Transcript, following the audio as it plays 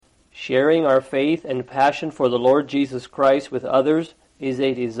Sharing our faith and passion for the Lord Jesus Christ with others is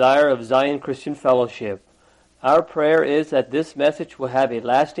a desire of Zion Christian Fellowship. Our prayer is that this message will have a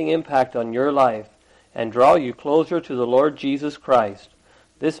lasting impact on your life and draw you closer to the Lord Jesus Christ.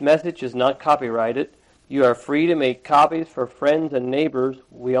 This message is not copyrighted. You are free to make copies for friends and neighbors.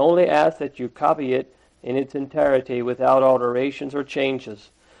 We only ask that you copy it in its entirety without alterations or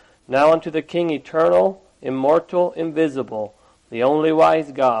changes. Now unto the King eternal, immortal, invisible, the only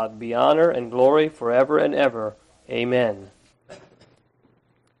wise God, be honor and glory forever and ever. Amen.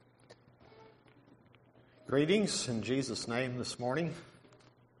 Greetings in Jesus' name this morning.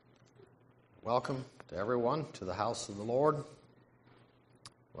 Welcome to everyone to the house of the Lord.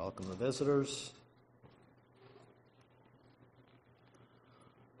 Welcome the visitors.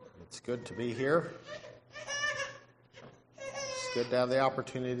 It's good to be here. It's good to have the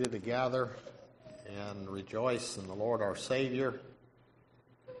opportunity to gather and rejoice in the Lord our Savior,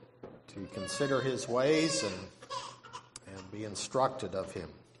 to consider His ways and be instructed of Him.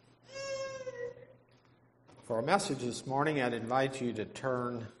 For our message this morning, I'd invite you to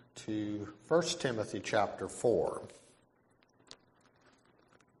turn to 1 Timothy chapter 4.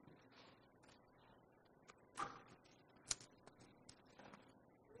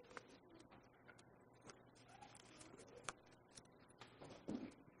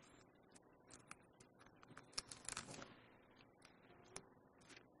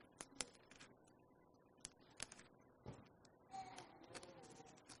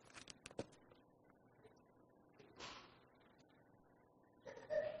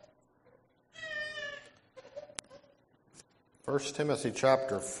 1 Timothy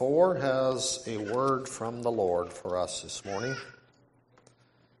chapter 4 has a word from the Lord for us this morning.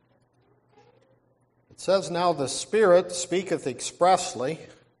 It says, "Now the Spirit speaketh expressly,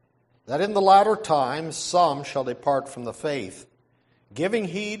 that in the latter times some shall depart from the faith, giving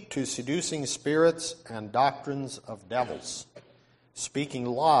heed to seducing spirits and doctrines of devils, speaking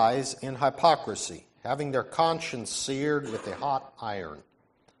lies in hypocrisy, having their conscience seared with a hot iron,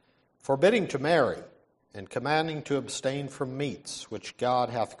 forbidding to marry, and commanding to abstain from meats, which God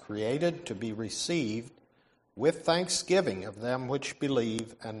hath created to be received with thanksgiving of them which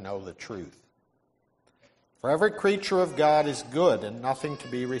believe and know the truth. For every creature of God is good, and nothing to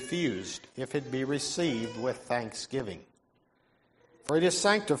be refused, if it be received with thanksgiving. For it is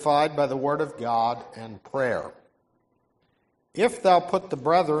sanctified by the word of God and prayer. If thou put the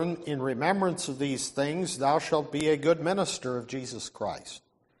brethren in remembrance of these things, thou shalt be a good minister of Jesus Christ,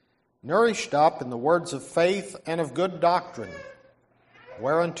 nourished up in the words of faith and of good doctrine,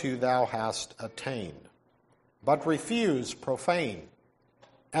 whereunto thou hast attained. But refuse profane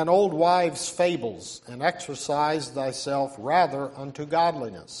and old wives' fables, and exercise thyself rather unto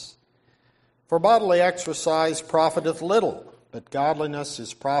godliness. For bodily exercise profiteth little, but godliness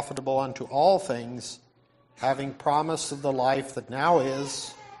is profitable unto all things, having promise of the life that now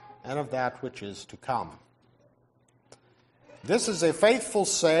is, and of that which is to come. This is a faithful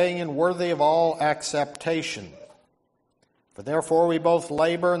saying and worthy of all acceptation. For therefore we both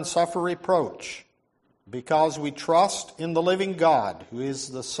labor and suffer reproach, because we trust in the living God, who is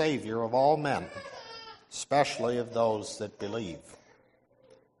the Savior of all men, especially of those that believe.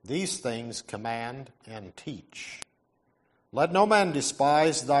 These things command and teach. Let no man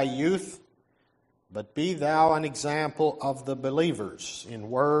despise thy youth, but be thou an example of the believers, in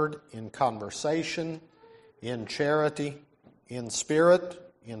word, in conversation, in charity, in spirit,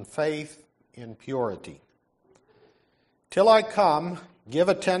 in faith, in purity. Till I come, give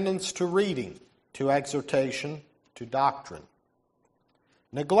attendance to reading, to exhortation, to doctrine.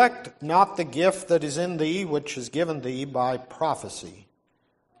 Neglect not the gift that is in thee, which is given thee by prophecy,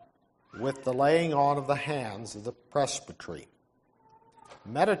 with the laying on of the hands of the presbytery.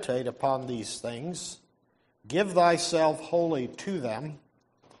 Meditate upon these things, give thyself wholly to them,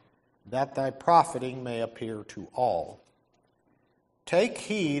 that thy profiting may appear to all. Take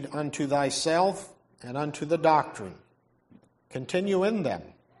heed unto thyself and unto the doctrine. Continue in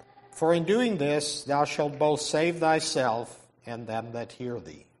them, for in doing this thou shalt both save thyself and them that hear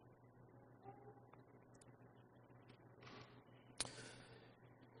thee."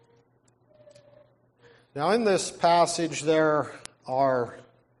 Now in this passage there are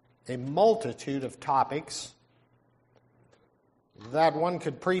a multitude of topics that one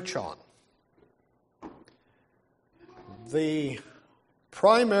could preach on. The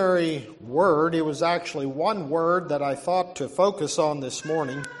primary word, it was actually one word that I thought to focus on this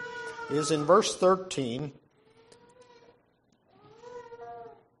morning, is in verse 13.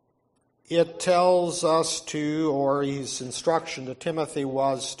 It tells us to, or his instruction to Timothy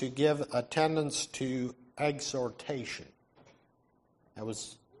was to give attendance to exhortation. That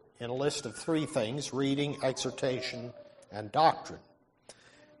was in a list of 3 things: reading, exhortation, and doctrine.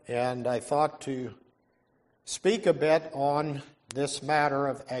 And I thought to speak a bit on this matter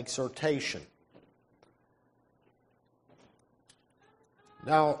of exhortation.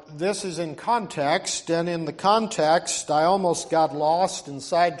 Now, this is in context, and in the context, I almost got lost and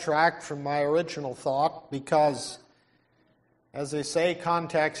sidetracked from my original thought because, as they say,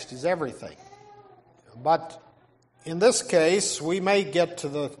 context is everything. But in this case, we may get to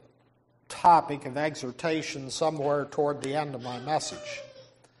the topic of exhortation somewhere toward the end of my message,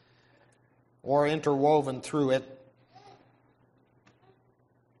 or interwoven through it.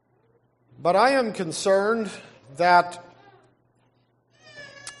 But I am concerned that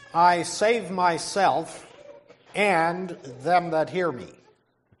I save myself and them that hear me.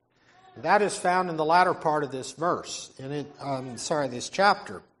 That is found in the latter part of this verse, this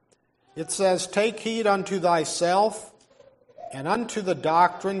chapter. It says, "Take heed unto thyself and unto the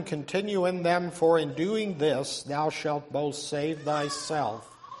doctrine, continue in them, for in doing this thou shalt both save thyself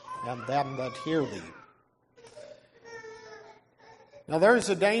and them that hear thee." Now there is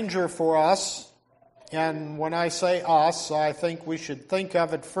a danger for us. And when I say us, I think we should think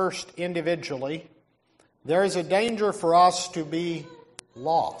of it first individually. There is a danger for us to be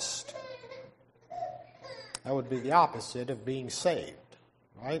lost. That would be the opposite of being saved,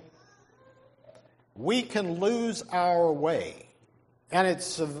 right? We can lose our way. And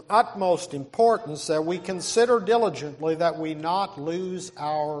it's of utmost importance that we consider diligently that we not lose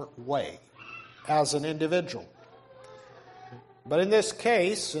our way as an individual. But in this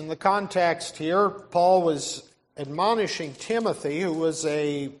case, in the context here, Paul was admonishing Timothy, who was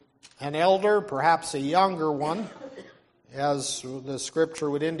an elder, perhaps a younger one, as the Scripture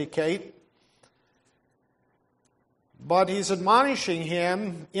would indicate. But he's admonishing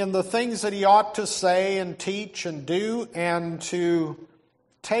him in the things that he ought to say and teach and do, and to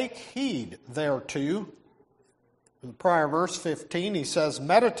take heed thereto. In the prior verse 15, he says,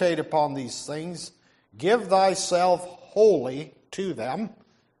 "Meditate upon these things, give thyself wholly to them."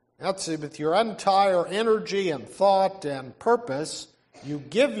 That's it, with your entire energy and thought and purpose, you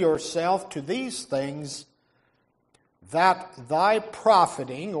give yourself to these things, that thy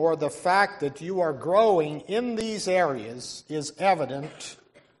profiting, or the fact that you are growing in these areas, is evident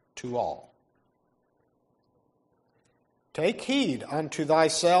to all. "Take heed unto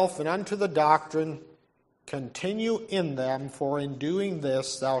thyself and unto the doctrine, continue in them, for in doing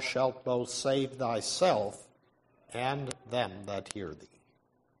this thou shalt both save thyself and them that hear thee."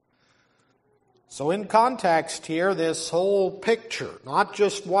 So in context here, this whole picture, not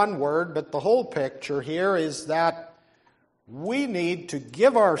just one word, but the whole picture here is that we need to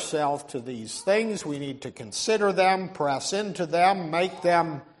give ourselves to these things. We need to consider them, press into them, make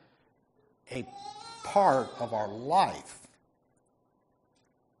them a part of our life,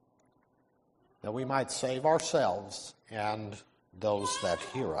 that we might save ourselves and those that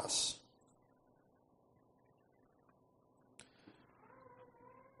hear us.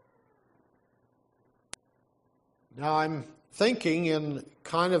 Now I'm thinking in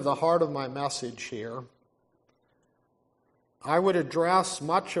kind of the heart of my message here, I would address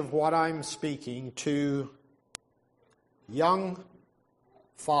much of what I'm speaking to young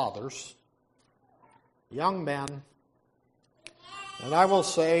fathers, young men, and I will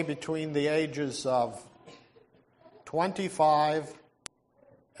say between the ages of 25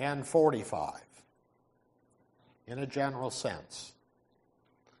 and 45, in a general sense.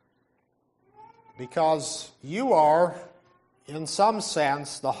 Because you are, in some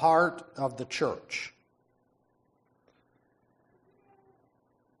sense, the heart of the church.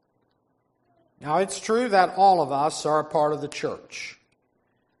 Now, it's true that all of us are a part of the church.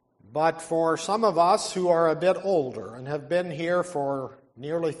 But for some of us who are a bit older and have been here for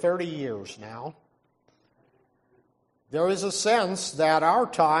nearly 30 years now, there is a sense that our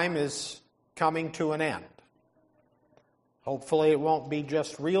time is coming to an end. Hopefully it won't be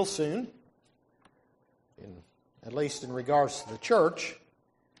just real soon, at least in regards to the church.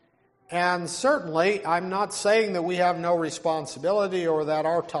 And certainly, I'm not saying that we have no responsibility or that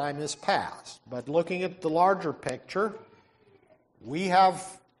our time is past. But looking at the larger picture, we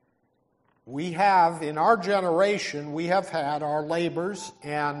have in our generation, we have had our labors,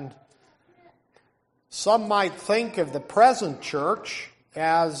 and some might think of the present church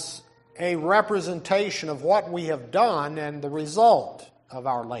as a representation of what we have done and the result of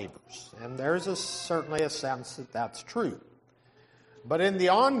our labors. And there's certainly a sense that that's true. But in the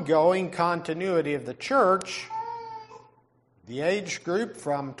ongoing continuity of the church, the age group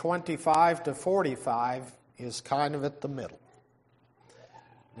from 25 to 45 is kind of at the middle.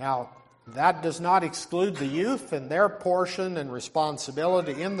 Now, That does not exclude the youth and their portion and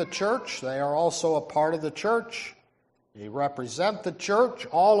responsibility in the church. They are also a part of the church. They represent the church.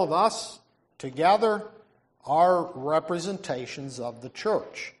 All of us together are representations of the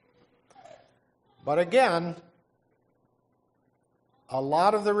church. But again, a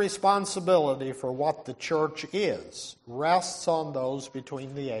lot of the responsibility for what the church is rests on those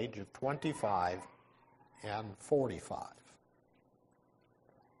between the age of 25 and 45.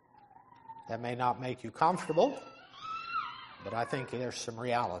 That may not make you comfortable, but I think there's some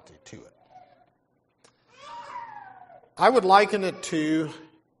reality to it. I would liken it to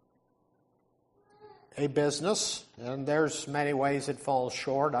a business, and there's many ways it falls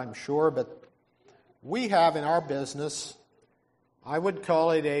short, I'm sure, but we have in our business, I would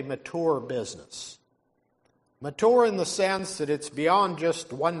call it a mature business. Mature in the sense that it's beyond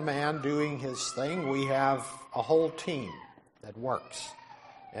just one man doing his thing. We have a whole team that works.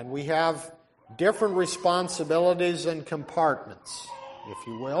 And we have different responsibilities and compartments, if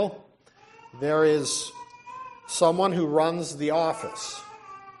you will. There is someone who runs the office.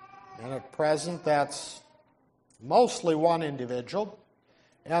 And at present, that's mostly one individual.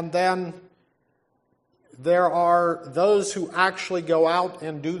 And then there are those who actually go out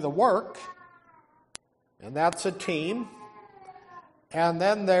and do the work, and that's a team. And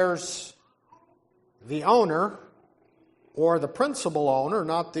then there's the owner, or the principal owner,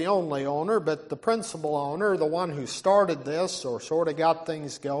 not the only owner, but the principal owner, the one who started this or sort of got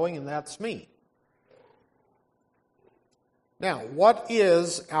things going, and that's me. Now, what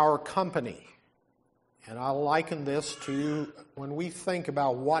is our company? And I'll liken this to when we think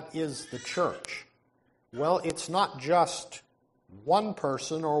about what is the church. Well, it's not just one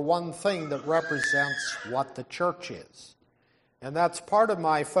person or one thing that represents what the church is. And that's part of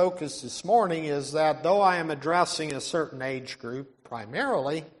my focus this morning, is that though I am addressing a certain age group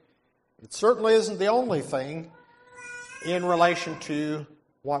primarily, it certainly isn't the only thing in relation to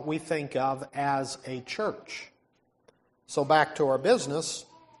what we think of as a church. So back to our business.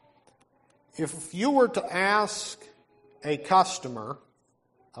 If you were to ask a customer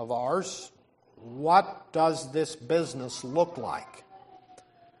of ours, what does this business look like?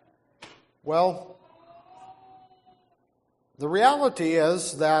 Well, the reality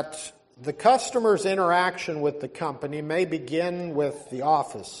is that the customer's interaction with the company may begin with the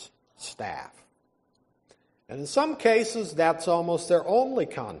office staff. And in some cases, that's almost their only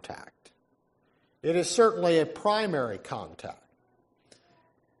contact. It is certainly a primary contact.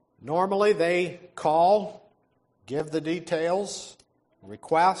 Normally, they call, give the details,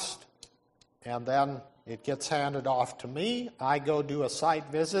 request, and then it gets handed off to me. I go do a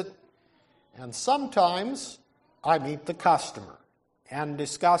site visit, and sometimes I meet the customer and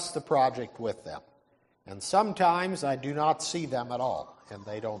discuss the project with them. And sometimes I do not see them at all, and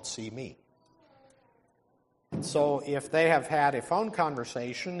they don't see me. And so if they have had a phone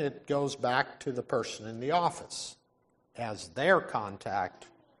conversation, it goes back to the person in the office as their contact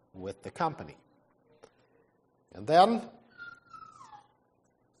with the company. And then,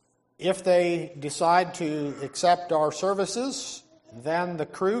 if they decide to accept our services, then the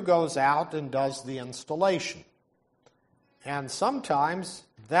crew goes out and does the installation. And sometimes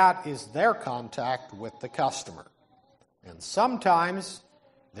that is their contact with the customer. And sometimes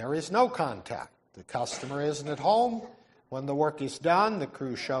there is no contact. The customer isn't at home. When the work is done, the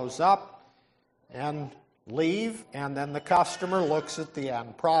crew shows up and leave, and then the customer looks at the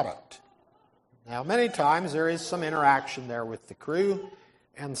end product. Now, many times there is some interaction there with the crew,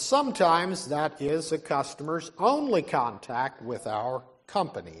 and sometimes that is a customer's only contact with our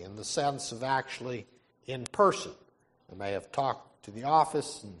company in the sense of actually in person. They may have talked to the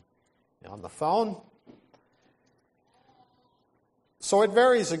office and on the phone. So it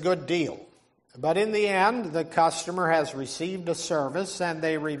varies a good deal. But in the end, the customer has received a service and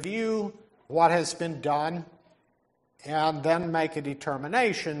they review what has been done and then make a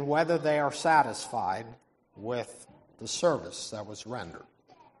determination whether they are satisfied with the service that was rendered.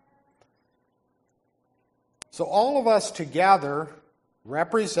 So all of us together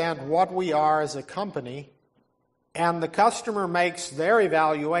represent what we are as a company, and the customer makes their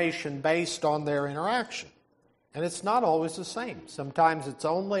evaluation based on their interaction. And it's not always the same. Sometimes it's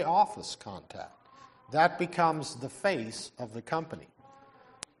only office contact. That becomes the face of the company.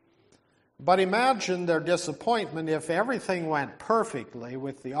 But imagine their disappointment if everything went perfectly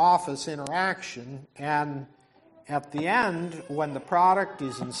with the office interaction, and at the end, when the product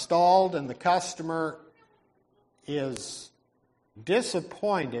is installed and the customer is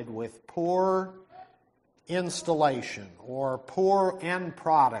disappointed with poor installation or poor end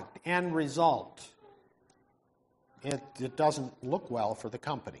product, end result, it doesn't look well for the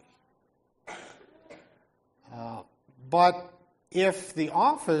company. But if the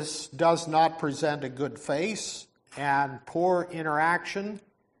office does not present a good face and poor interaction,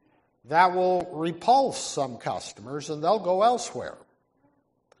 that will repulse some customers and they'll go elsewhere.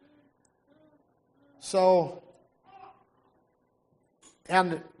 So,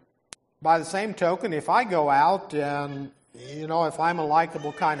 and by the same token, if I go out and, if I'm a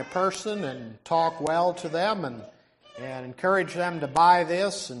likable kind of person and talk well to them and encourage them to buy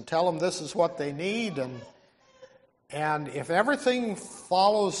this and tell them this is what they need, and if everything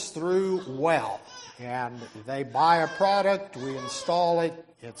follows through well and they buy a product, we install it,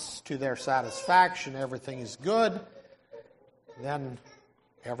 it's to their satisfaction, everything is good, then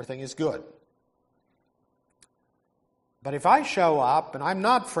everything is good. But if I show up and I'm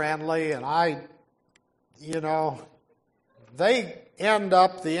not friendly and they end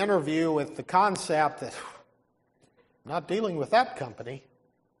up the interview with the concept that I'm not dealing with that company,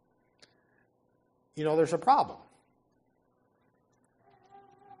 there's a problem.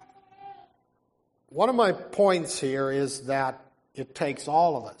 One of my points here is that it takes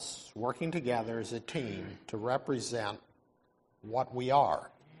all of us working together as a team to represent what we are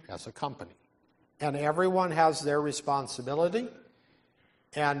as a company. And everyone has their responsibility,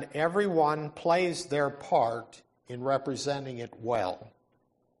 and everyone plays their part in representing it well.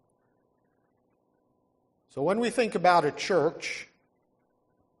 So when we think about a church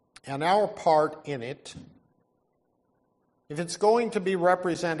and our part in it, if it's going to be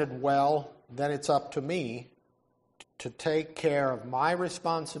represented well, then it's up to me to take care of my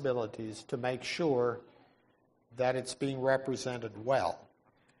responsibilities to make sure that it's being represented well.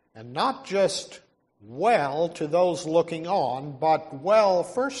 And not just well to those looking on, but well,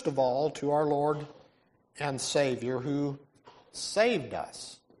 first of all, to our Lord and Savior who saved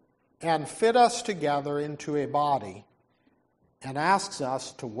us and fit us together into a body and asks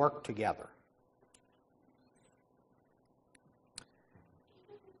us to work together.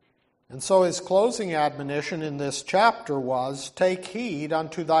 And so his closing admonition in this chapter was, "Take heed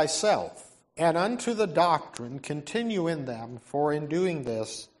unto thyself, and unto the doctrine continue in them, for in doing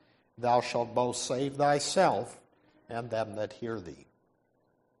this thou shalt both save thyself and them that hear thee."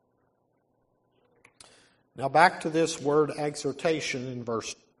 Now back to this word exhortation in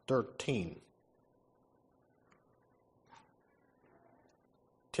verse 13.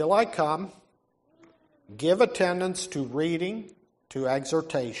 "Till I come, give attendance to reading, to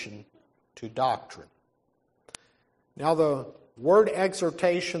exhortation, to doctrine." Now the word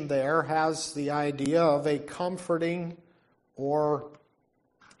exhortation there has the idea of a comforting or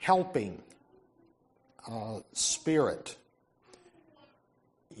helping spirit.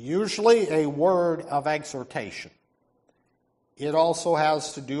 Usually a word of exhortation. It also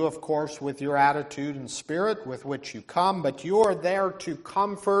has to do, of course, with your attitude and spirit with which you come, but you are there to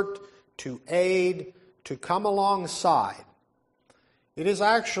comfort, to aid, to come alongside. It is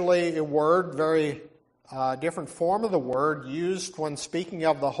actually a word, very different form of the word, used when speaking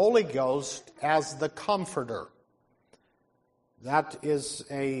of the Holy Ghost as the Comforter. That is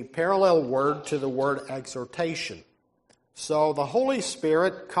a parallel word to the word exhortation. So the Holy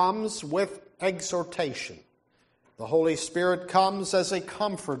Spirit comes with exhortation. The Holy Spirit comes as a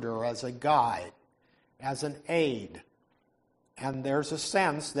comforter, as a guide, as an aid. And there's a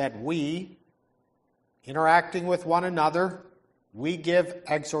sense that we, interacting with one another, we give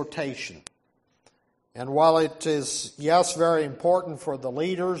exhortation. And while it is, yes, very important for the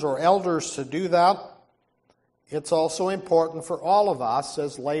leaders or elders to do that, it's also important for all of us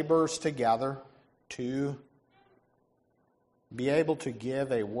as laborers together to be able to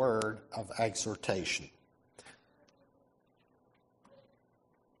give a word of exhortation.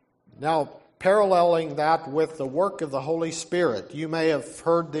 Now, paralleling that with the work of the Holy Spirit, you may have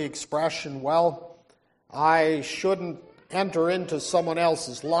heard the expression, well, I shouldn't enter into someone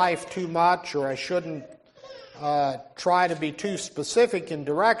else's life too much, or I shouldn't try to be too specific in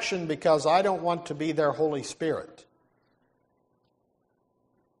direction because I don't want to be their Holy Spirit.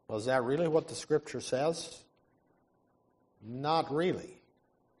 Well, is that really what the Scripture says? Not really.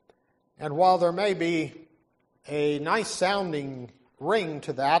 And while there may be a nice sounding ring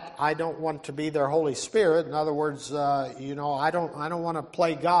to that, I don't want to be their Holy Spirit. In other words, I don't want to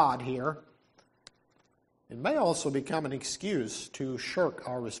play God here. It may also become an excuse to shirk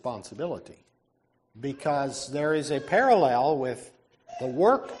our responsibility, because there is a parallel with the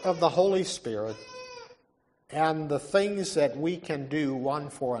work of the Holy Spirit and the things that we can do one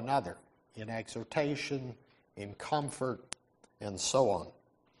for another in exhortation, in comfort, and so on.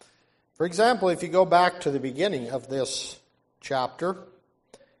 For example, if you go back to the beginning of this chapter,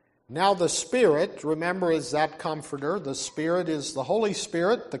 now the Spirit, remember, is that comforter. The Spirit is the Holy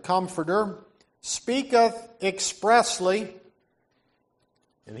Spirit, the comforter, speaketh expressly,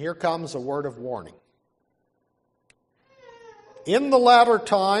 and here comes a word of warning. In the latter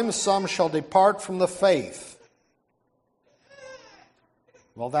times some shall depart from the faith.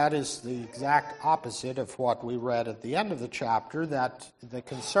 Well, that is the exact opposite of what we read at the end of the chapter, that the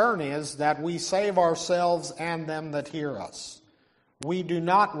concern is that we save ourselves and them that hear us. We do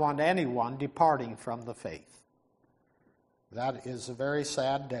not want anyone departing from the faith. That is a very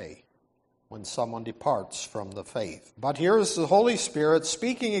sad day when someone departs from the faith. But here is the Holy Spirit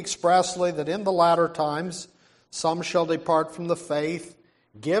speaking expressly that in the latter times some shall depart from the faith,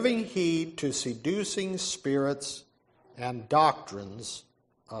 giving heed to seducing spirits and doctrines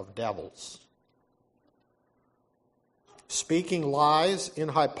of devils, speaking lies in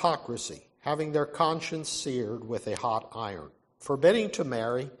hypocrisy, having their conscience seared with a hot iron, forbidding to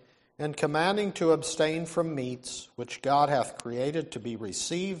marry, and commanding to abstain from meats which God hath created to be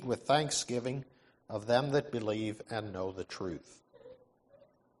received with thanksgiving of them that believe and know the truth.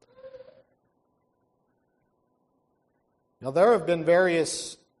 Now there have been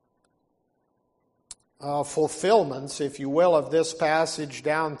various fulfillments, if you will, of this passage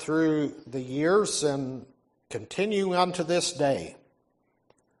down through the years and continuing unto this day.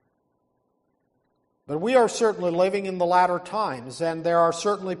 But we are certainly living in the latter times, and there are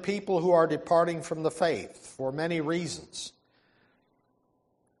certainly people who are departing from the faith for many reasons.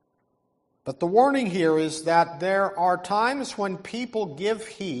 But the warning here is that there are times when people give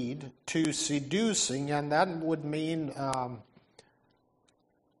heed to seducing, and that would mean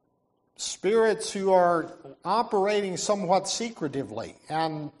spirits who are operating somewhat secretively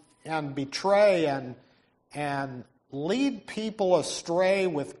and betray and lead people astray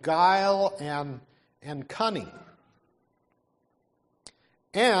with guile and cunning.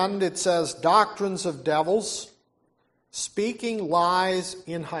 And it says doctrines of devils, speaking lies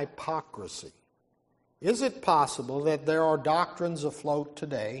in hypocrisy. Is it possible that there are doctrines afloat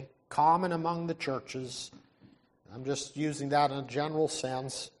today, common among the churches? I'm just using that in a general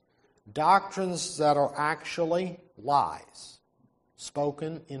sense. Doctrines that are actually lies,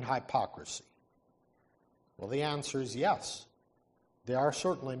 spoken in hypocrisy. Well, the answer is yes. There are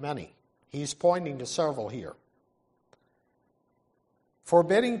certainly many. He's pointing to several here.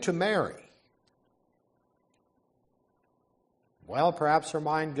 Forbidding to marry. Well, perhaps our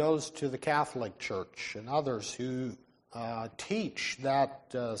mind goes to the Catholic Church and others who teach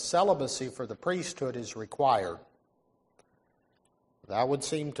that celibacy for the priesthood is required. That would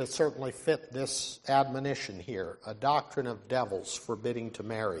seem to certainly fit this admonition here, a doctrine of devils forbidding to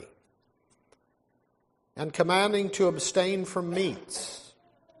marry. And commanding to abstain from meats.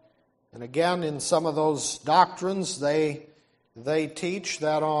 And again, in some of those doctrines, they teach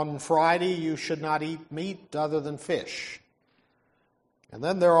that on Friday you should not eat meat other than fish. And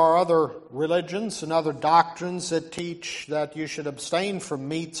then there are other religions and other doctrines that teach that you should abstain from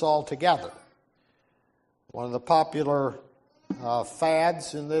meats altogether. One of the popular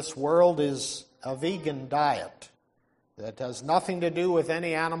fads in this world is a vegan diet that has nothing to do with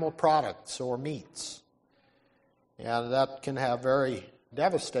any animal products or meats. And that can have very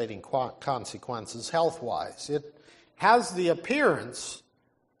devastating consequences health-wise. It has the appearance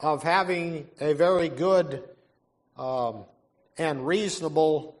of having a very good and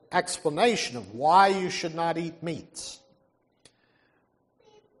reasonable explanation of why you should not eat meats.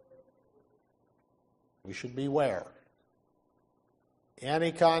 We should beware.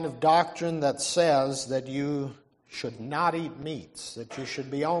 Any kind of doctrine that says that you should not eat meats, that you should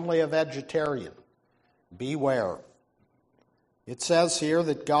be only a vegetarian, beware. It says here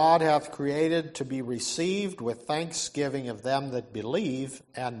that God hath created to be received with thanksgiving of them that believe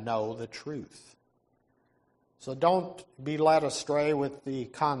and know the truth. So don't be led astray with the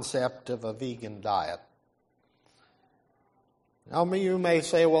concept of a vegan diet. Now you may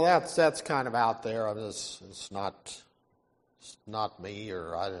say, well, that's kind of out there. It's not me,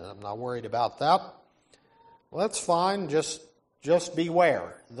 or I'm not worried about that. Well, that's fine. Just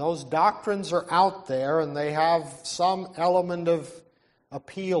beware. Those doctrines are out there, and they have some element of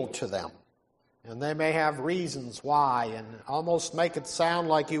appeal to them. And they may have reasons why, and almost make it sound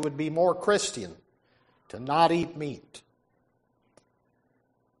like you would be more Christian to not eat meat.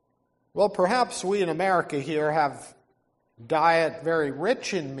 Well, perhaps we in America here have diet very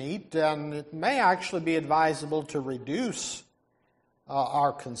rich in meat, and it may actually be advisable to reduce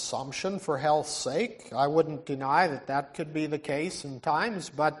our consumption for health's sake. I wouldn't deny that that could be the case in times,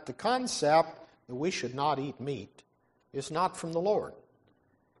 but the concept that we should not eat meat is not from the Lord,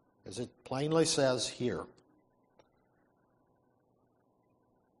 as it plainly says here.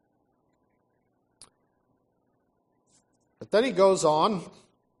 But then he goes on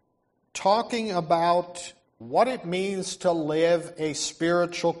talking about what it means to live a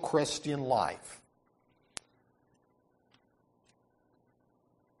spiritual Christian life.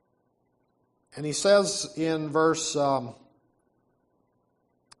 And he says in verse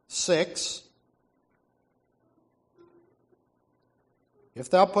 6, "If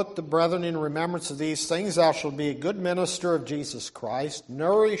thou put the brethren in remembrance of these things, thou shalt be a good minister of Jesus Christ,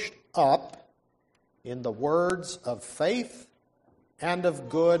 nourished up in the words of faith and of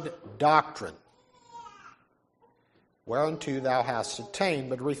good doctrine, whereunto thou hast attained.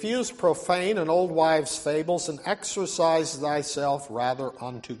 But refuse profane and old wives' fables, and exercise thyself rather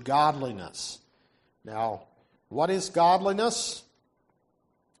unto godliness." Now, what is godliness?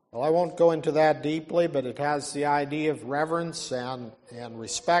 Well, I won't go into that deeply, but it has the idea of reverence and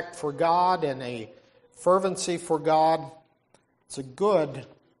respect for God and a fervency for God. It's a good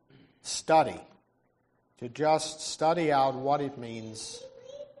study to just study out what it means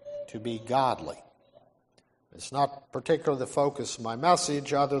to be godly. It's not particularly the focus of my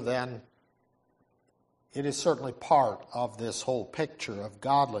message, other than it is certainly part of this whole picture of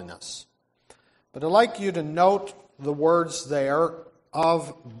godliness. But I'd like you to note the words there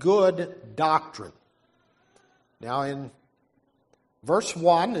of good doctrine. Now in verse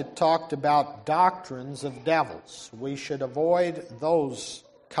 1, it talked about doctrines of devils. We should avoid those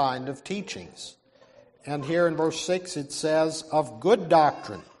kind of teachings. And here in verse 6 it says, of good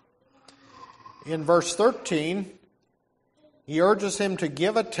doctrine. In verse 13, he urges him to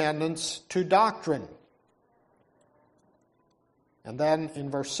give attendance to doctrine. And then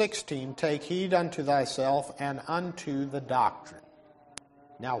in verse 16, take heed unto thyself and unto the doctrine.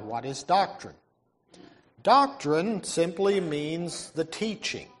 Now, what is doctrine? Doctrine simply means the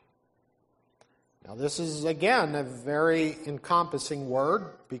teaching. Now, this is, again, a very encompassing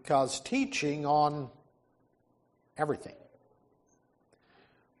word, because teaching on everything.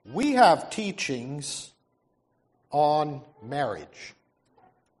 We have teachings on marriage.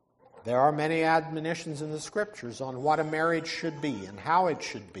 There are many admonitions in the Scriptures on what a marriage should be and how it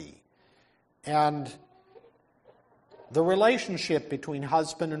should be. And the relationship between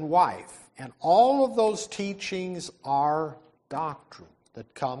husband and wife. And all of those teachings are doctrine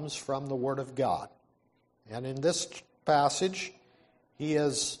that comes from the Word of God. And in this passage, he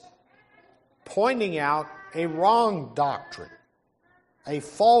is pointing out a wrong doctrine, a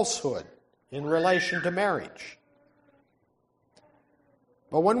falsehood in relation to marriage.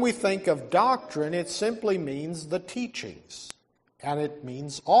 But when we think of doctrine, it simply means the teachings, and it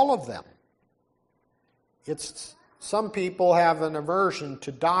means all of them. Some people have an aversion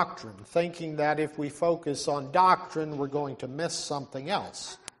to doctrine, thinking that if we focus on doctrine, we're going to miss something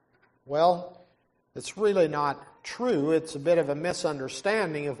else. Well, it's really not true. It's a bit of a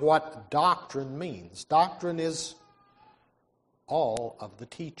misunderstanding of what doctrine means. Doctrine is all of the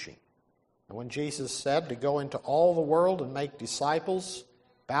teaching. And when Jesus said to go into all the world and make disciples,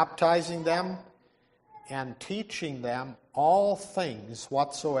 baptizing them and teaching them all things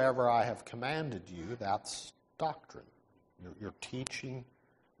whatsoever I have commanded you, that's doctrine. Your teaching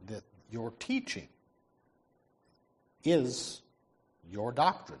is your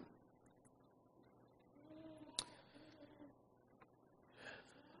doctrine.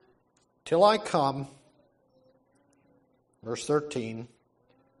 Till I come, verse 13,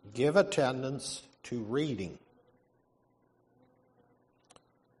 give attendance to reading.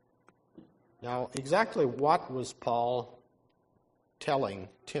 Now, exactly what was Paul telling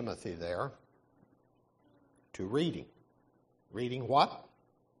Timothy there? To reading. Reading what?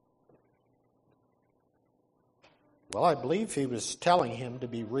 Well, I believe he was telling him to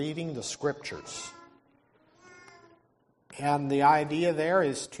be reading the Scriptures. And the idea there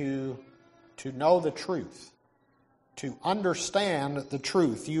is to know the truth, to understand the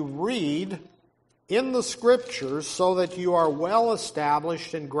truth. You read in the Scriptures so that you are well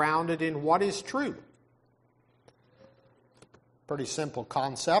established and grounded in what is true. Pretty simple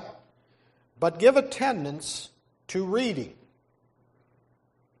concept. But give attendance to reading.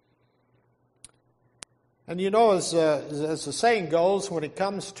 And you know, as the saying goes, when it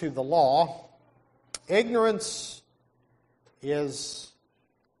comes to the law, ignorance is,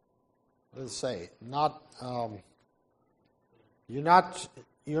 let's say, you're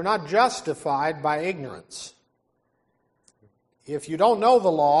not justified by ignorance. If you don't know the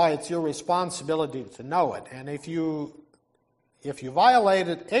law, it's your responsibility to know it. And if you violate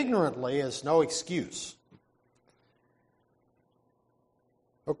it ignorantly, it's no excuse.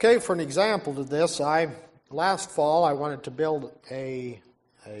 Okay, for an example to this, last fall I wanted to build a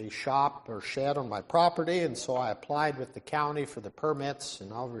shop or shed on my property, and so I applied with the county for the permits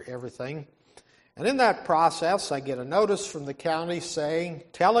and everything. And in that process, I get a notice from the county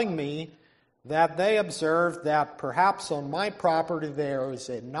telling me that they observed that perhaps on my property there is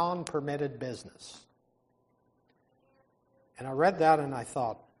a non-permitted business. And I read that and I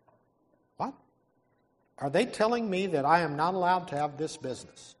thought, what? Are they telling me that I am not allowed to have this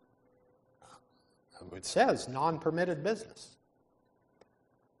business? It says non-permitted business.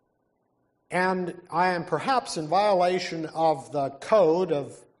 And I am perhaps in violation of the code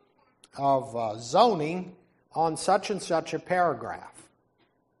of zoning on such and such a paragraph.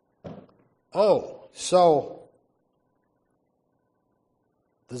 Oh, so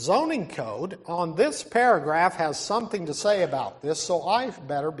the zoning code on this paragraph has something to say about this, so I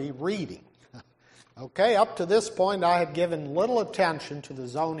better be reading. Okay, up to this point I had given little attention to the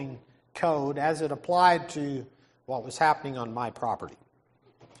zoning code as it applied to what was happening on my property.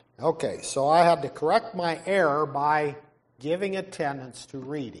 Okay, so I had to correct my error by giving attendance to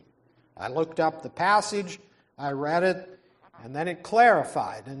reading. I looked up the passage, I read it, and then it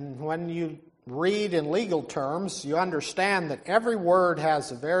clarified. And when you read in legal terms, you understand that every word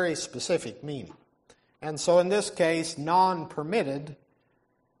has a very specific meaning. And so in this case, non-permitted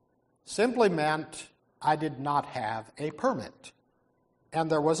simply meant I did not have a permit. And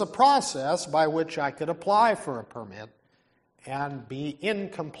there was a process by which I could apply for a permit and be in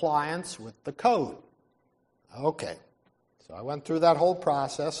compliance with the code. Okay, so I went through that whole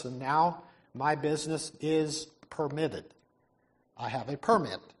process, and now my business is permitted. I have a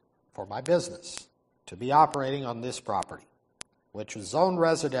permit for my business to be operating on this property, which is zoned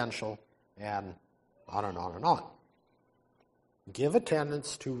residential, and on and on and on. Give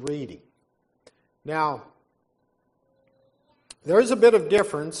attendance to reading. Now, there is a bit of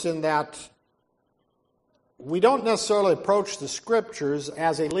difference in that we don't necessarily approach the Scriptures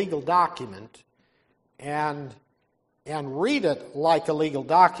as a legal document and read it like a legal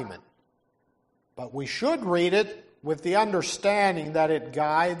document. But we should read it with the understanding that it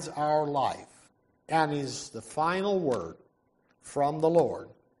guides our life and is the final word from the Lord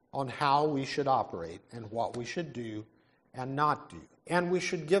on how we should operate and what we should do and not do. And we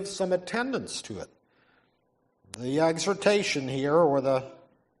should give some attendance to it. The exhortation here, or the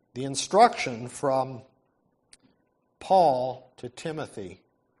instruction from Paul to Timothy,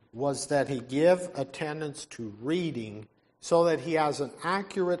 was that he give attendance to reading so that he has an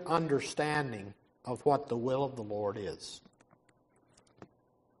accurate understanding of what the will of the Lord is.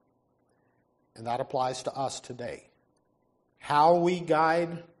 And that applies to us today. How we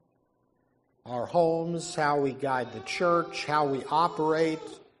guide our homes, how we guide the church, how we operate,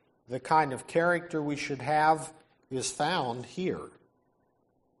 the kind of character we should have is found here.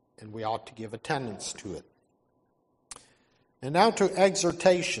 And we ought to give attendance to it. And now to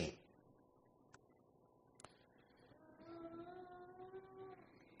exhortation.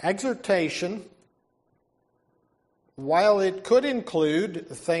 Exhortation, while it could include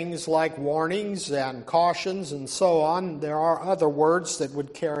things like warnings and cautions and so on, there are other words that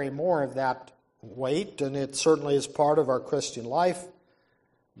would carry more of that weight, and it certainly is part of our Christian life.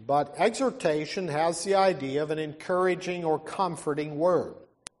 But exhortation has the idea of an encouraging or comforting word,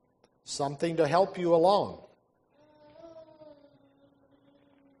 something to help you along.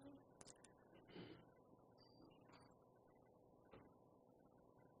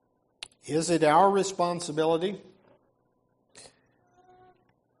 Is it our responsibility?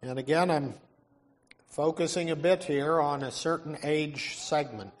 And again, I'm focusing a bit here on a certain age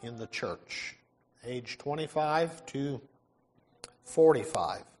segment in the church, age 25 to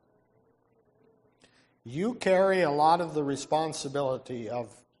 45. You carry a lot of the responsibility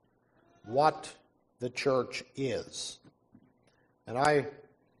of what the church is. And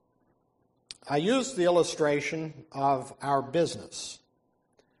I used the illustration of our business.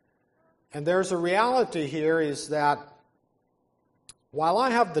 And there's a reality here is that while I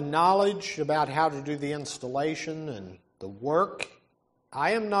have the knowledge about how to do the installation and the work,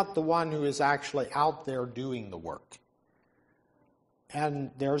 I am not the one who is actually out there doing the work.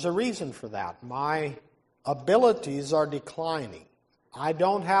 And there's a reason for that. My abilities are declining. I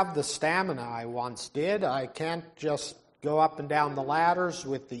don't have the stamina I once did. I can't just go up and down the ladders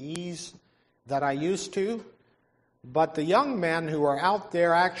with the ease that I used to. But the young men who are out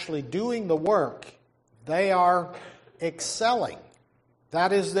there actually doing the work, they are excelling.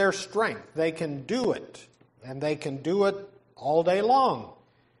 That is their strength. They can do it, and they can do it all day long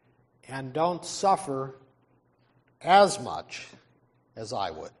and don't suffer as much as I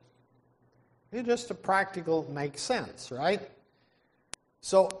would. It's just a practical makes sense, right?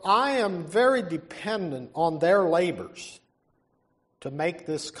 So I am very dependent on their labors to make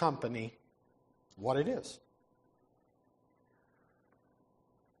this company what it is.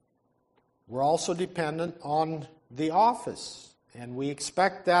 we're also dependent on the office, and we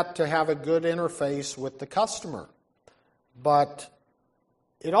expect that to have a good interface with the customer. But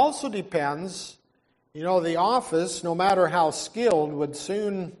it also depends, the office, no matter how skilled, would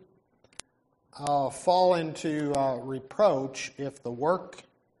soon fall into reproach if the work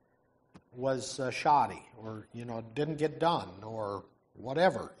was shoddy or, didn't get done or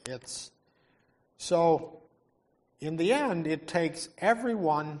whatever. So in the end, it takes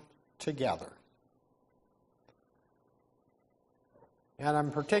everyone together. And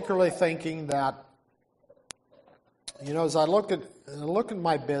I'm particularly thinking that, as I look at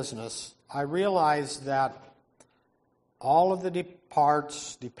my business, I realize that all of the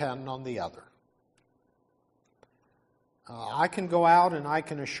parts depend on the other. I can go out and I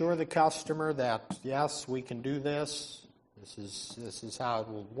can assure the customer that, yes, we can do this. This is how it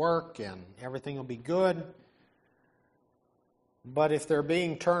will work, and everything will be good. But if they're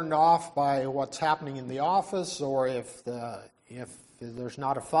being turned off by what's happening in the office, or if there's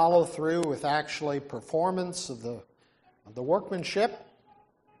not a follow through with actually performance of the workmanship,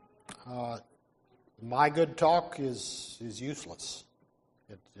 my good talk is useless.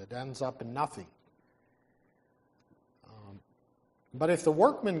 It ends up in nothing. But if the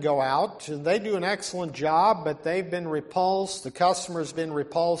workmen go out and they do an excellent job, but they've been repulsed, the customer's been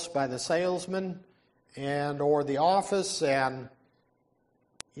repulsed by the salesman or the office, and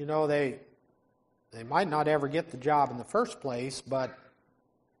they might not ever get the job in the first place, but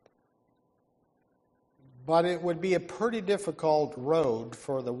it would be a pretty difficult road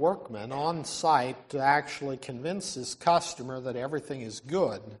for the workman on site to actually convince his customer that everything is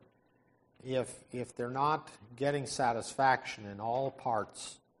good if they're not getting satisfaction in all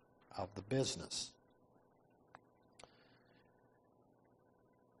parts of the business.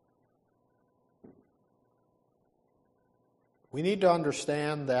 We need to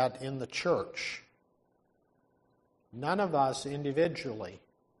understand that in the church, none of us individually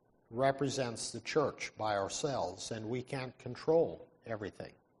represents the church by ourselves, and we can't control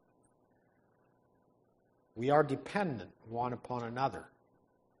everything. We are dependent one upon another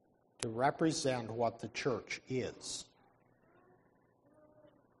to represent what the church is.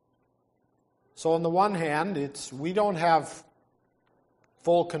 So on the one hand, we don't have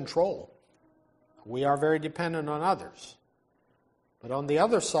full control. We are very dependent on others. But on the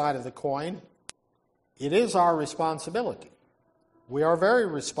other side of the coin, it is our responsibility. We are very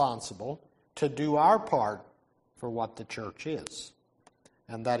responsible to do our part for what the church is,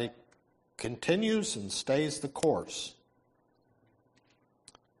 and that it continues and stays the course.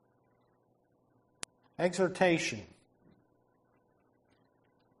 Exhortation.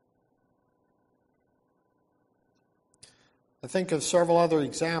 I think of several other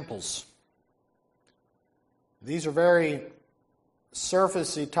examples. These are very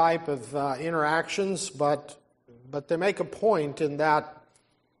surfacey type of interactions, but they make a point in that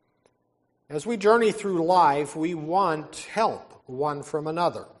as we journey through life, we want help one from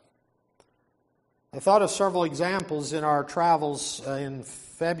another. I thought of several examples in our travels in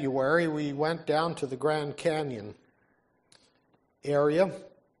February. We went down to the Grand Canyon area,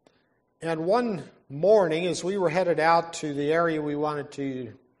 and one morning as we were headed out to the area we wanted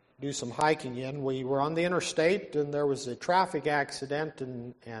to do some hiking in, we were on the interstate and there was a traffic accident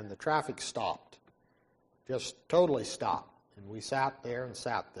and the traffic stopped. Just totally stopped. And we sat there.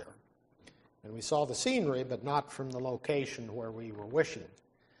 And we saw the scenery, but not from the location where we were wishing.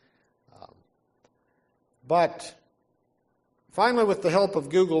 But finally, with the help of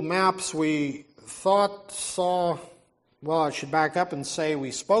Google Maps, I should back up and say we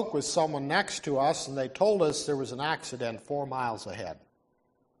spoke with someone next to us, and they told us there was an accident 4 miles ahead.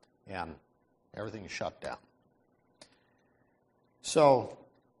 And everything is shut down. So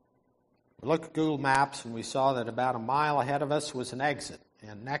we looked at Google Maps, and we saw that about a mile ahead of us was an exit.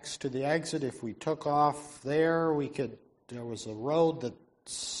 And next to the exit, if we took off there, there was a road that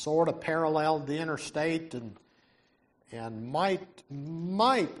sort of paralleled the interstate and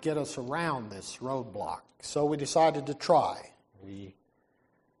might get us around this roadblock. So we decided to try. We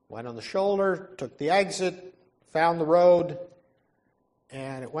went on the shoulder, took the exit, found the road,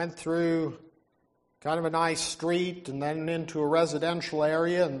 and it went through kind of a nice street and then into a residential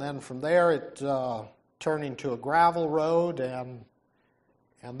area, and then from there it turned into a gravel road and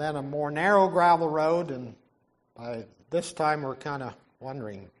then a more narrow gravel road, and by this time we're kind of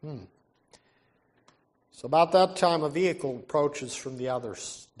wondering, So about that time a vehicle approaches from the other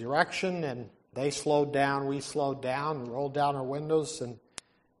direction, and they slowed down, we slowed down, and rolled down our windows, and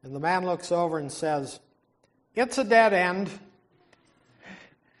the man looks over and says, "It's a dead end."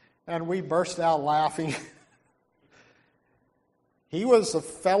 And we burst out laughing. He was a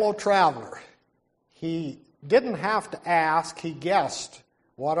fellow traveler. He didn't have to ask. He guessed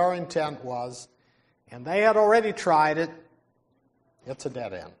what our intent was, and they had already tried it. It's a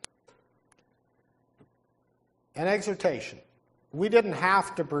dead end. An exhortation. We didn't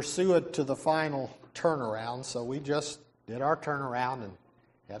have to pursue it to the final turnaround, so we just did our turnaround and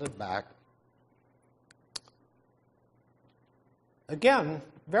headed back. Again,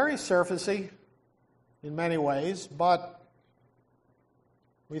 very surfacey in many ways, but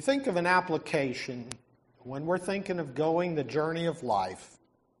we think of an application when we're thinking of going the journey of life.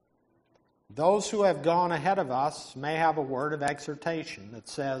 Those who have gone ahead of us may have a word of exhortation that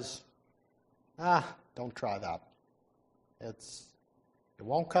says, don't try that. It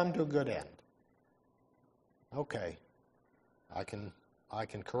won't come to a good end. Okay, I can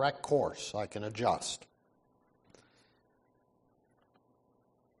correct course. I can adjust.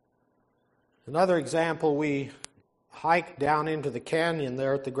 Another example, we hiked down into the canyon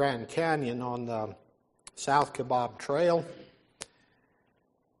there at the Grand Canyon on the South Kebab Trail.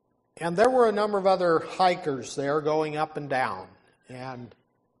 And there were a number of other hikers there going up and down. And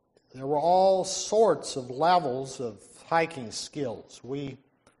there were all sorts of levels of hiking skills. We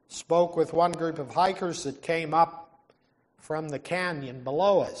spoke with one group of hikers that came up from the canyon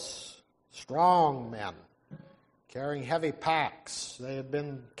below us. Strong men, carrying heavy packs. They had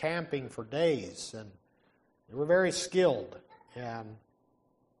been camping for days, and they were very skilled. And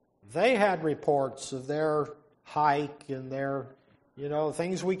they had reports of their hike and their,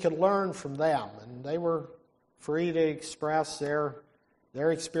 things we could learn from them. And they were free to express their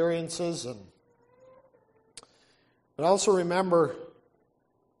experiences. But I also remember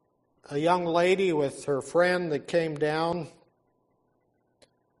a young lady with her friend that came down.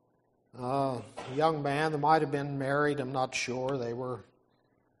 A young man that might have been married, I'm not sure. They were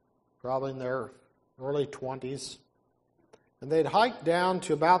probably in their early 20s. And they'd hiked down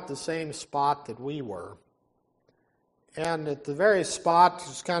to about the same spot that we were. And at the very spot,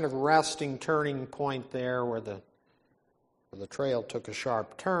 was kind of a resting turning point there where the trail took a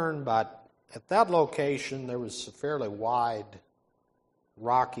sharp turn. But at that location, there was a fairly wide,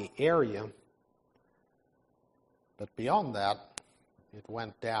 rocky area. But beyond that, it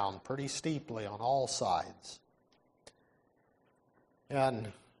went down pretty steeply on all sides.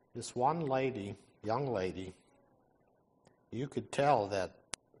 And this one lady, young lady, you could tell that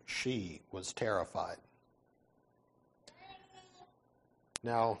she was terrified.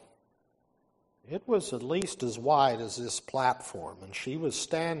 Now, it was at least as wide as this platform, and she was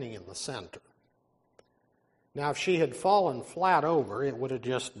standing in the center. Now, if she had fallen flat over, it would have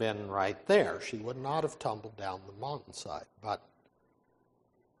just been right there. She would not have tumbled down the mountainside, but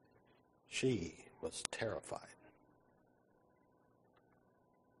she was terrified.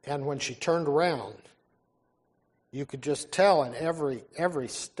 And when she turned around, you could just tell in every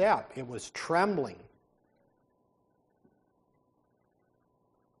step it was trembling.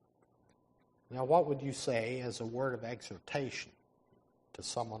 Now, what would you say as a word of exhortation to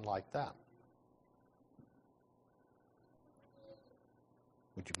someone like that?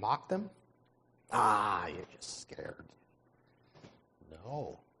 Would you mock them? You're just scared.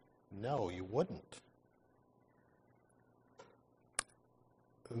 No, you wouldn't.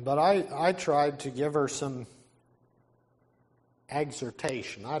 But I tried to give her some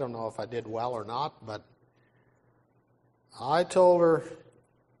exhortation. I don't know if I did well or not, but I told her,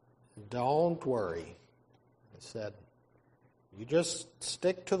 don't worry. I said, you just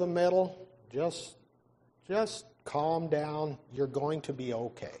stick to the middle, just calm down, you're going to be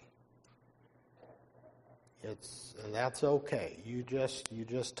okay. That's okay. You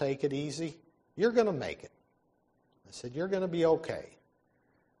just take it easy. You're going to make it. I said, you're going to be okay.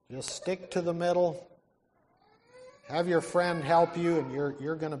 Just stick to the middle. Have your friend help you, and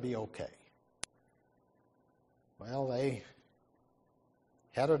you're going to be okay. Well, they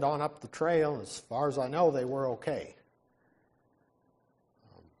headed on up the trail. As far as I know, they were okay.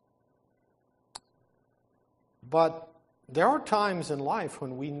 But there are times in life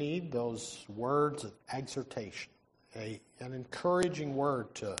when we need those words of exhortation, an encouraging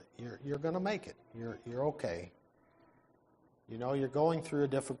word to you're going to make it. You're okay. You're going through a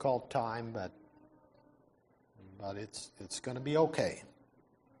difficult time, but it's going to be okay.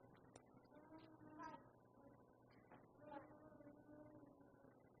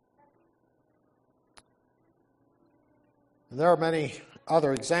 There are many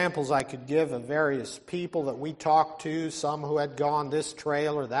other examples I could give of various people that we talked to, some who had gone this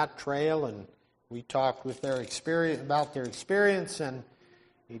trail or that trail, and we talked with their experience about their experience, and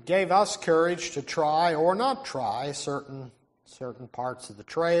it gave us courage to try or not try certain parts of the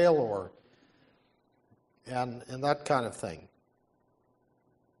trail and that kind of thing.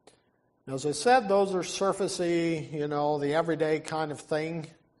 As I said, those are surfacey, the everyday kind of thing.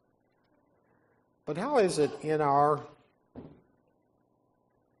 But how is it in our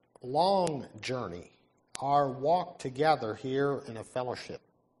long journey, our walk together here in a fellowship?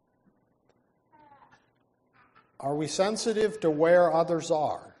 Are we sensitive to where others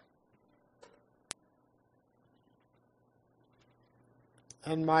are?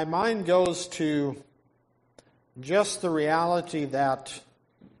 And my mind goes to just the reality that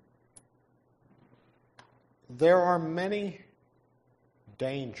there are many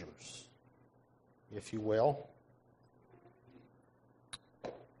dangers, if you will.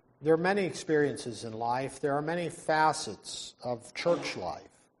 There are many experiences in life. There are many facets of church life.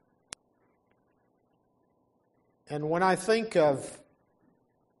 And when I think of,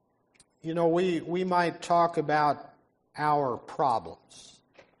 we might talk about our problems,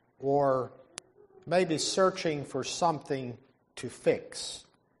 or maybe searching for something to fix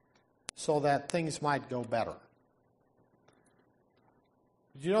so that things might go better.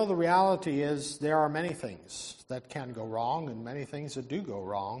 The reality is there are many things that can go wrong and many things that do go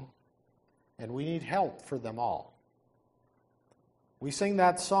wrong, and we need help for them all. We sing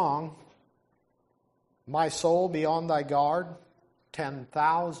that song, "My soul, be on thy guard,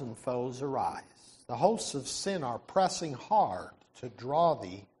 10,000 foes arise. The hosts of sin are pressing hard to draw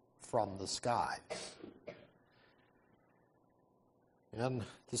thee from the skies." And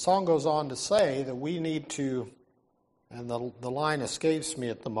the song goes on to say that we need to, and the line escapes me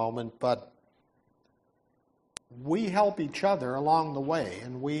at the moment, but we help each other along the way,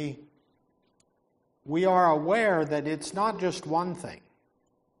 and we are aware that it's not just one thing.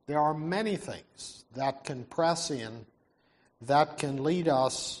 There are many things that can press in, that can lead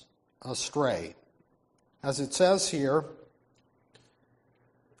us astray. As it says here,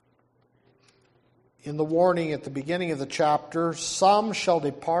 in the warning at the beginning of the chapter, "Some shall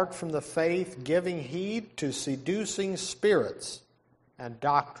depart from the faith, giving heed to seducing spirits and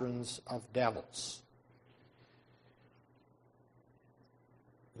doctrines of devils."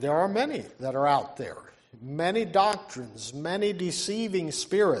 There are many that are out there. Many doctrines, many deceiving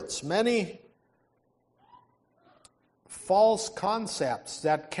spirits, many false concepts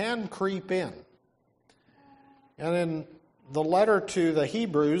that can creep in. And in the letter to the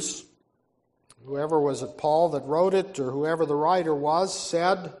Hebrews, whoever was it, Paul that wrote it, or whoever the writer was,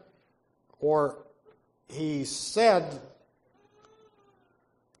 said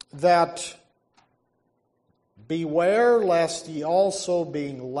that, "Beware lest ye also,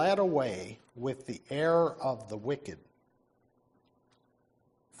 being led away with the error of the wicked,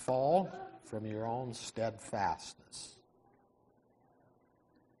 fall from your own steadfastness."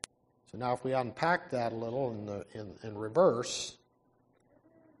 So now if we unpack that a little in reverse,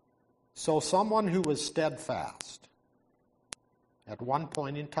 so someone who was steadfast at one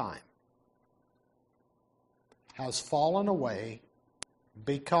point in time has fallen away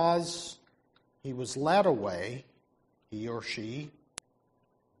because he was led away, he or she,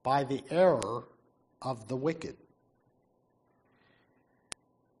 by the error of the wicked.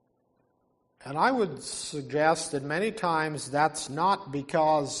 And I would suggest that many times that's not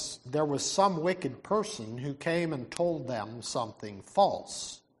because there was some wicked person who came and told them something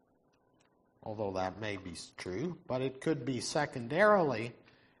false, although that may be true, but it could be secondarily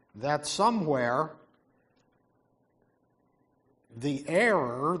that somewhere the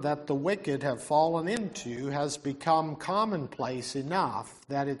error that the wicked have fallen into has become commonplace enough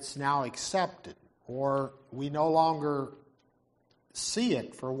that it's now accepted, or we no longer see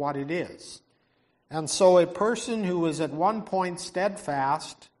it for what it is. And so a person who was at one point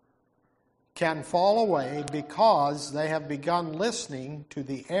steadfast can fall away because they have begun listening to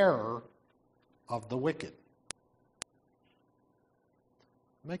the error of the wicked.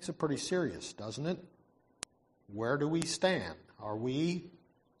 Makes it pretty serious, doesn't it? Where do we stand? Are we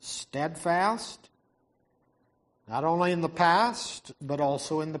steadfast? Not only in the past, but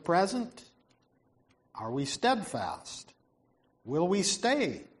also in the present? Are we steadfast? Will we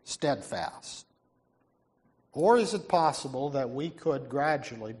stay steadfast? Or is it possible that we could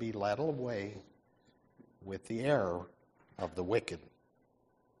gradually be led away with the error of the wicked?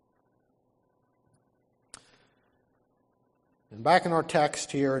 And back in our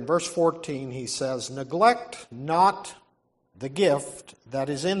text here, in verse 14, he says, "Neglect not the gift that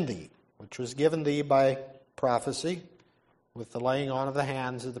is in thee, which was given thee by prophecy, with the laying on of the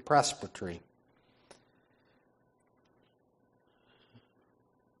hands of the presbytery."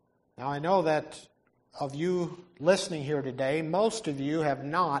 Now I know that of you listening here today, most of you have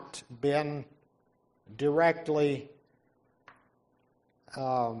not been directly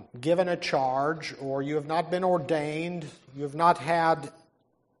given a charge, or you have not been ordained, you have not had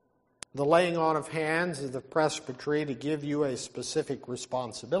the laying on of hands of the presbytery to give you a specific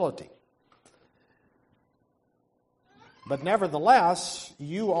responsibility. But nevertheless,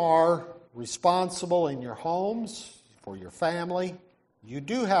 you are responsible in your homes, for your family. You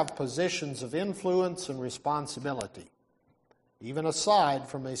do have positions of influence and responsibility, even aside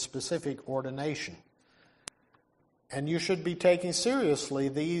from a specific ordination. And you should be taking seriously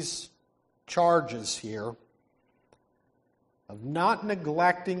these charges here of not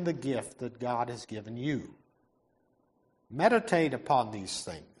neglecting the gift that God has given you. Meditate upon these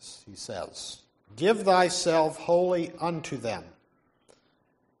things, he says. Give thyself wholly unto them.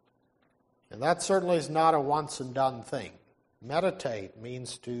 And that certainly is not a once and done thing. Meditate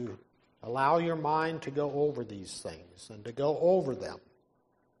means to allow your mind to go over these things and to go over them.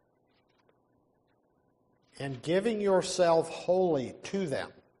 And giving yourself wholly to them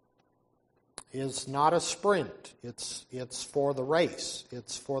is not a sprint. It's for the race.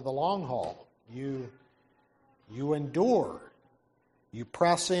 It's for the long haul. You endure. You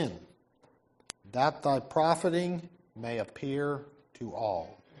press in, that thy profiting may appear to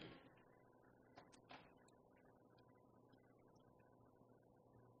all.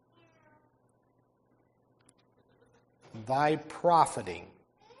 Thy profiting.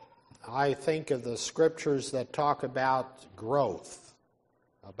 I think of the scriptures that talk about growth,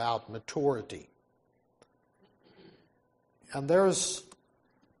 about maturity. And there's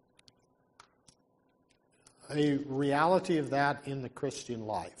a reality of that in the Christian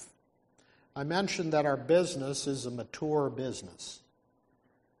life. I mentioned that our business is a mature business.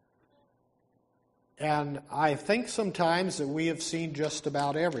 And I think sometimes that we have seen just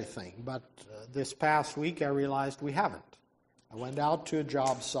about everything, but this past week I realized we haven't. I went out to a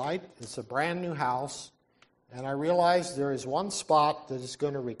job site. It's a brand new house, and I realized there is one spot that is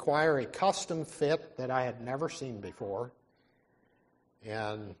going to require a custom fit that I had never seen before.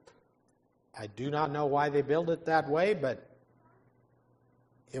 And I do not know why they built it that way, but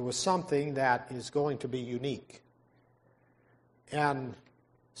it was something that is going to be unique. And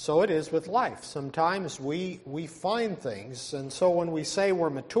so it is with life. Sometimes we find things, and so when we say we're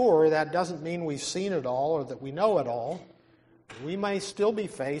mature, that doesn't mean we've seen it all or that we know it all. We may still be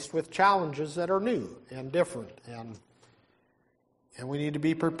faced with challenges that are new and different, and we need to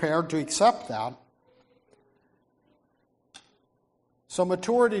be prepared to accept that. So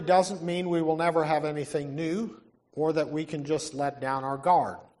maturity doesn't mean we will never have anything new or that we can just let down our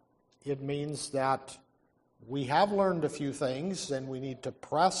guard. It means that we have learned a few things and we need to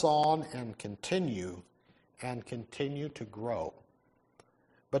press on and continue to grow.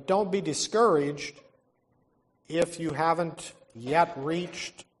 But don't be discouraged if you haven't yet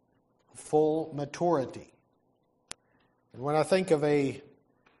reached full maturity. And when I think of a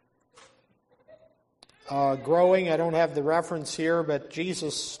growing, I don't have the reference here, but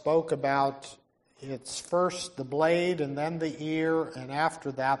Jesus spoke about it's first the blade and then the ear, and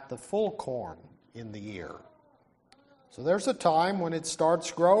after that the full corn in the ear. So there's a time when it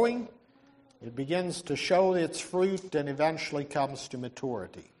starts growing, it begins to show its fruit, and eventually comes to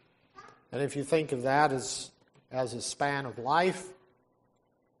maturity. And if you think of that as a span of life,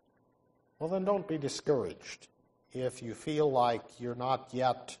 well, then don't be discouraged if you feel like you're not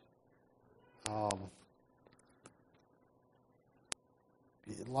yet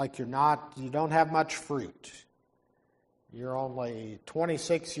you don't have much fruit. You're only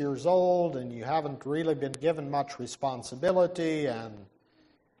 26 years old and you haven't really been given much responsibility, and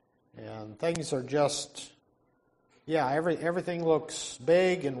things are just, everything looks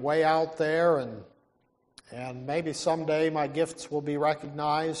big and way out there, and maybe someday my gifts will be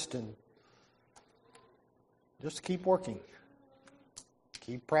recognized, and just keep working.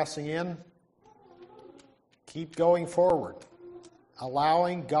 Keep pressing in. Keep going forward.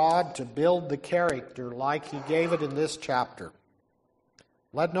 Allowing God to build the character like He gave it in this chapter.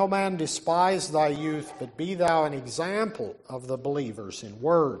 Let no man despise thy youth, but be thou an example of the believers in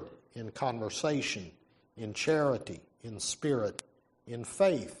word, in conversation, in charity, in spirit, in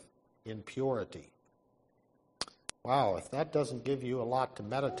faith, in purity. Wow, if that doesn't give you a lot to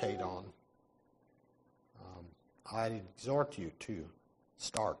meditate on, I exhort you to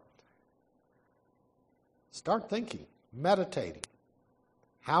start. Start thinking, meditating.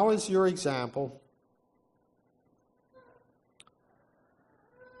 How is your example?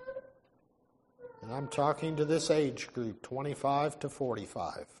 And I'm talking to this age group, 25 to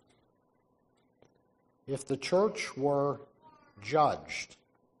 45. If the church were judged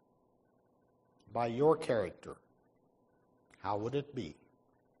by your character, how would it be?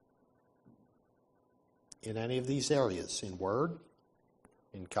 In any of these areas, in word,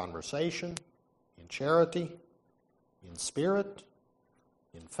 in conversation, in charity, in spirit,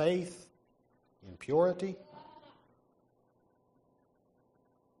 in faith, in purity.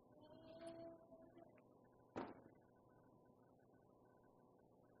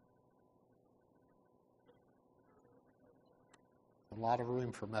 A lot of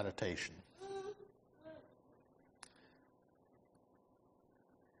room for meditation.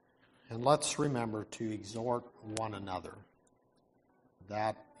 And let's remember to exhort one another.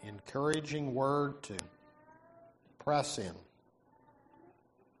 That encouraging word to press in.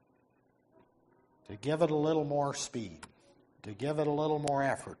 To give it a little more speed. To give it a little more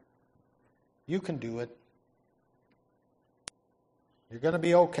effort. You can do it. You're going to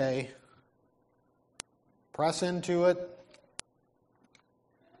be okay. Press into it.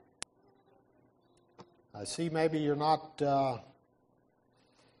 I see maybe you're not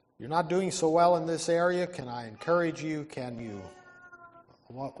doing so well in this area. Can I encourage you? Can you?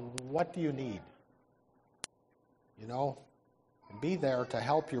 What do you need? You know, and be there to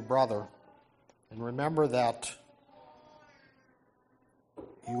help your brother. And remember that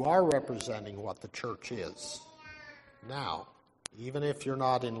you are representing what the church is now, even if you're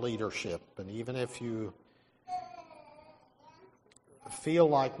not in leadership, and even if you feel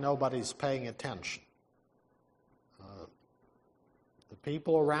like nobody's paying attention. The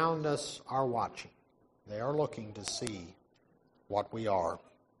people around us are watching. They are looking to see what we are.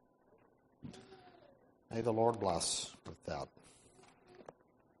 May the Lord bless with that.